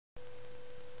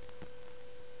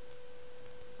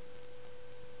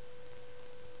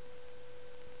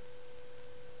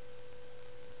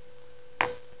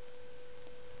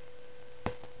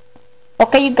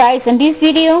Okay, you guys, in this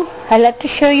video I'd like to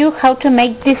show you how to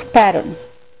make this pattern.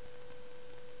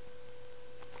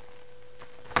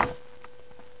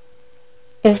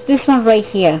 It's this one right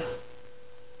here.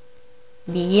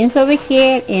 Begins over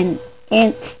here and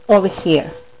ends over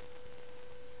here.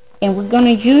 And we're going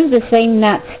to use the same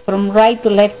knots from right to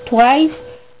left twice,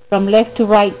 from left to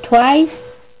right twice,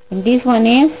 and this one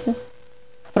is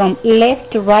from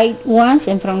left to right once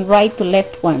and from right to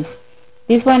left once.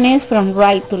 This one is from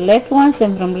right to left once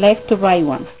and from left to right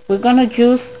once. We're going to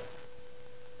use,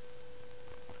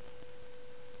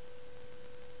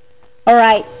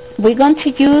 alright, we're going to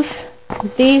use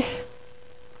these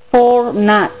 4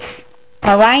 knots.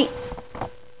 Alright,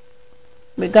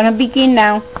 we're going to begin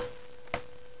now.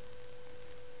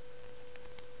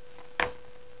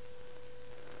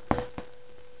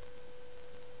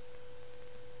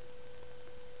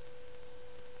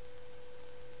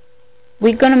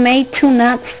 We're going to make 2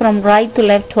 knots from right to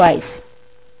left twice.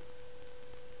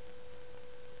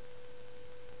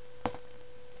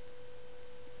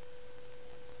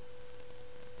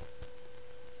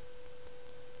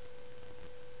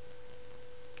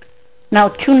 Now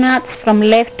 2 knots from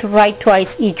left to right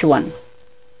twice each one.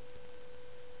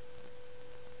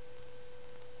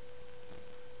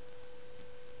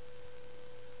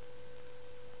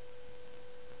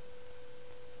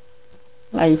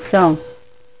 Like so.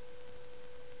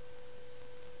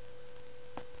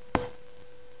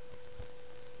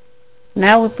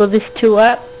 Now we put these 2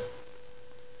 up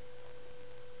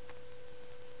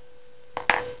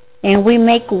and we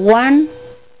make 1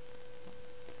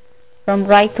 from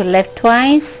right to left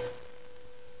twice.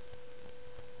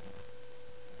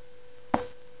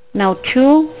 Now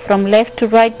 2 from left to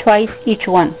right twice each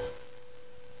one.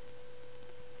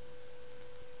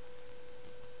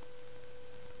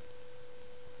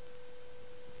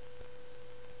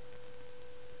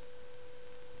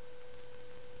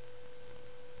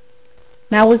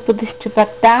 Now we put this 2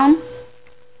 back down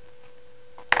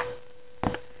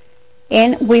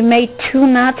and we made 2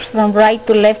 knots from right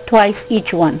to left twice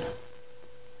each one.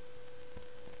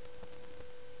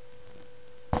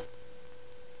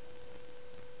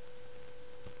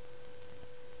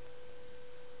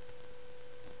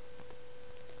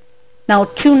 Now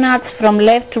 2 knots from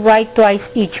left to right twice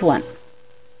each one.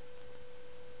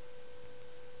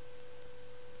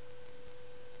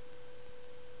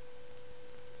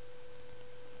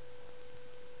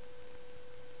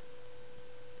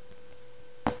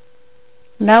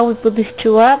 Now we put these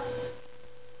 2 up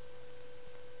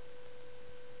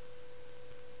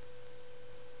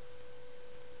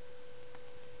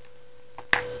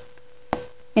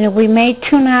and we made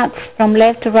 2 knots from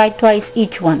left to right twice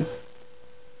each one.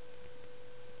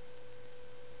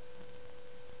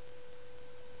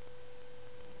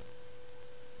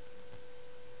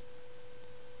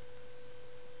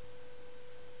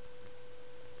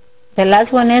 The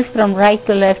last one is from right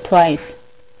to left twice.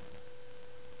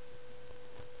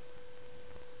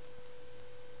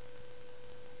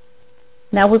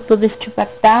 Now we put this 2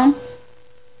 back down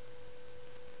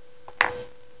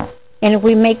and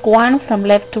we make 1 from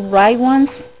left to right once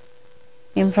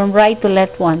and from right to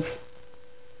left once.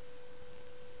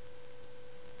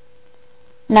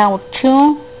 Now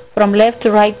 2 from left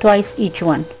to right twice each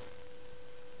one.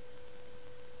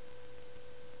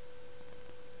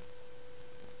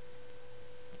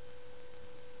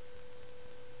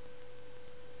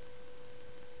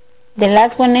 The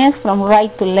last one is from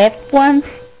right to left once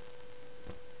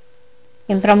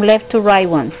and from left to right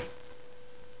once,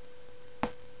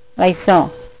 like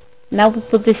so. Now we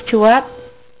put these 2 up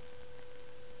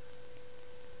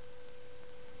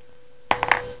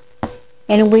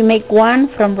and we make 1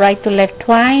 from right to left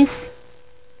twice,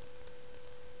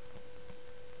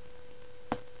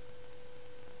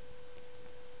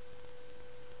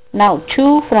 now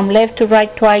 2 from left to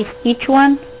right twice each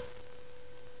one,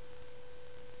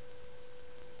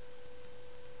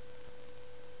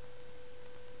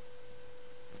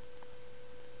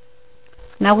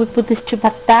 now we put this 2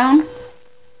 back down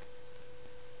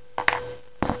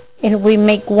and we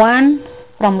make 1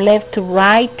 from left to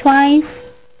right twice,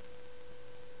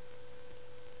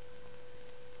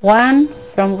 1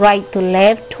 from right to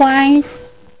left twice,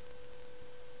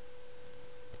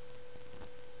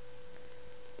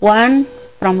 1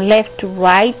 from left to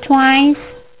right twice,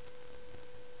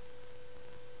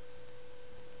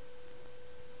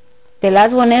 the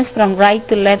last one is from right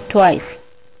to left twice.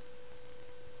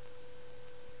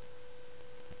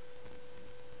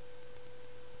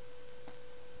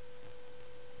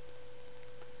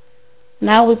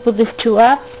 Now we put these 2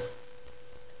 up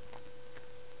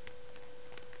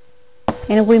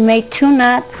and we make 2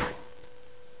 knots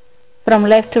from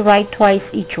left to right twice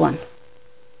each one.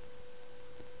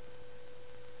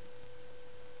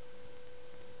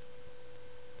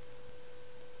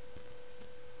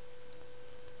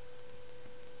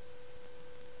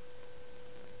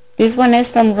 This one is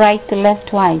from right to left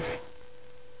twice.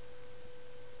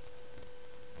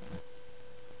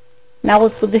 Now we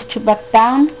put this two back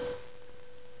down.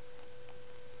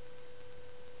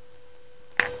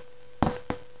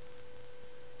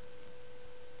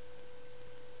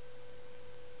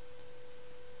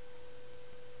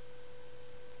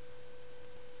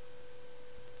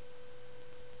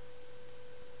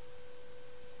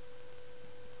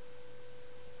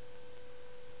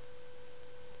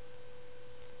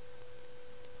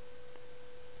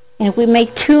 And we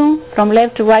make two from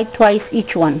left to right twice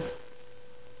each one.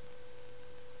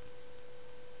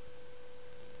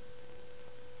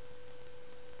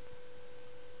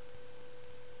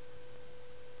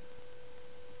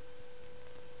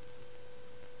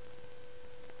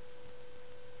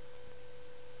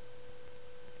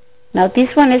 Now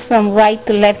this one is from right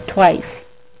to left twice.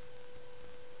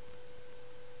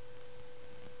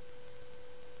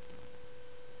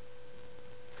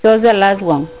 So is the last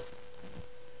one.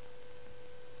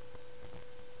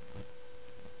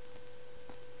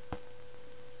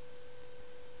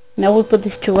 Now we put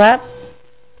these two up.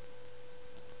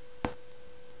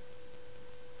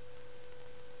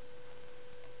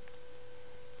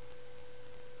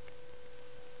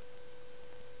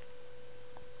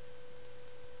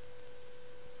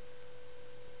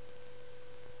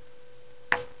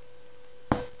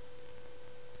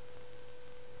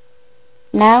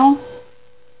 Now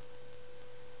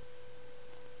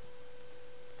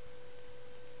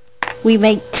we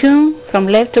make two from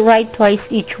left to right twice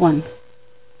each one.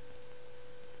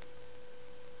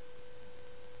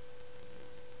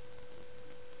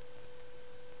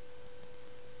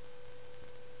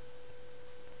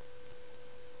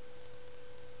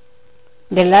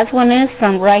 The last one is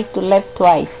from right to left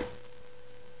twice.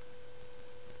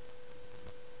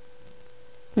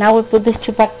 Now we put this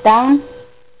two back down.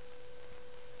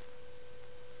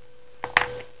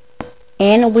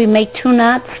 And we make two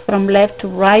knots from left to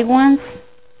right ones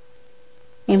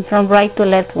and from right to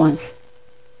left ones.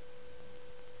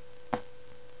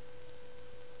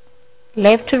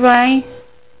 Left to right,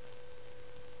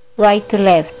 right to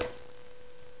left.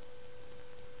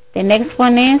 The next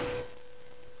one is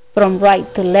from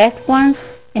right to left ones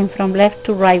and from left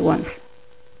to right ones.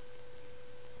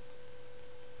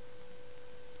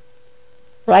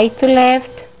 Right to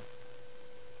left,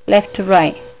 left to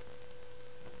right.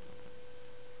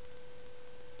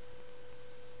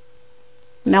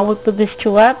 Now we put these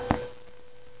two up.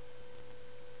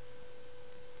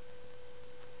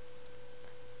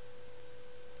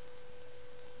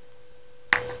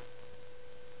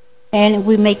 And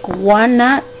we make one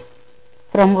knot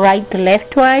from right to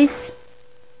left twice.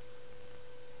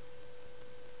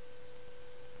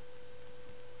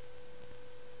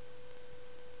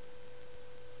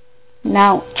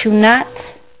 Now two knots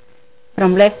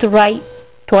from left to right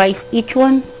twice each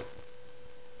one.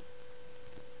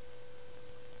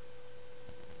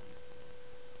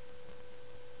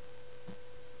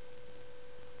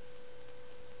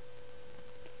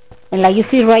 And like you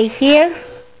see right here,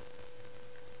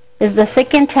 it's the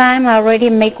second time I already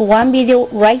make one video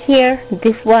right here.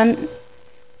 This one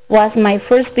was my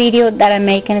first video that I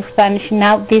make in Spanish.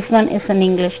 Now this one is in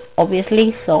English,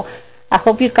 obviously, so I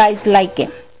hope you guys like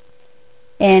it.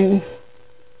 And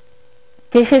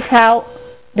this is how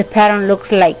the pattern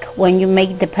looks like when you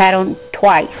make the pattern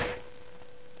twice,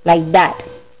 like that.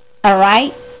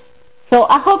 Alright? So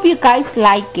I hope you guys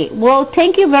like it. Well,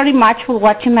 thank you very much for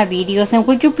watching my videos, and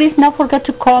would you please not forget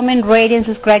to comment, rate, and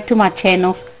subscribe to my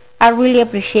channel. I really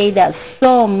appreciate that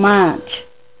so much.